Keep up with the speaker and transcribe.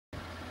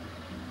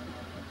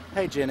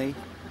Hey Jenny,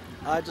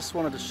 I just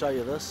wanted to show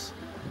you this.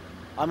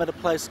 I'm at a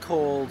place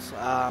called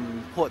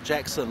Port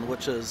Jackson,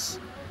 which is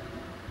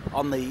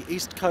on the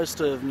east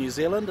coast of New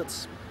Zealand.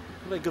 It's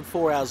a good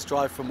 4 hours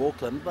drive from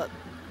Auckland, but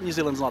New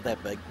Zealand's not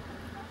that big.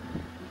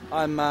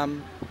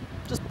 I'm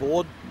just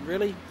bored,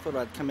 really. Thought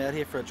I'd come out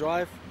here for a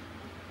drive.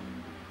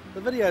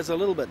 The video's a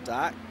little bit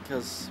dark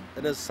because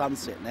it is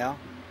sunset now.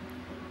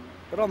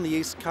 But on the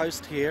east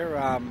coast here,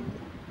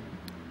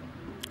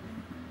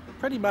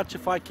 pretty much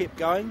if I kept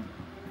going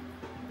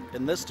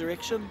in this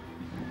direction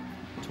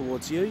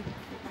towards you,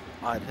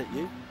 I'd hit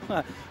you.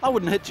 I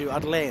wouldn't hit you,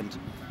 I'd land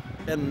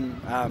in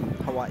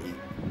Hawaii,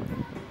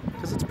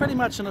 because it's pretty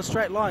much in a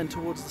straight line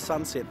towards the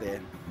sunset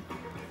there.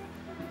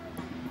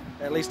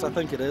 At least I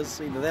think it is.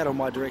 Either that or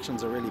my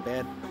directions are really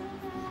bad.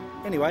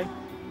 Anyway,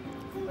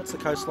 that's the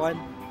coastline.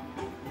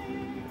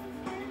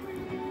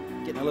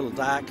 Getting a little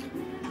dark.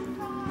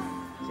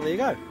 So there you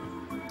go.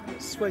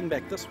 Swing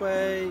back this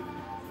way.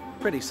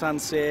 Pretty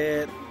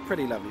sunset.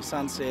 Pretty lovely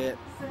sunset.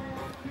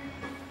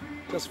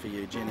 Just for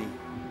you, Jenny.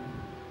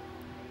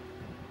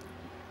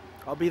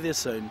 I'll be there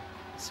soon.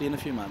 See you in a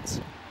few months.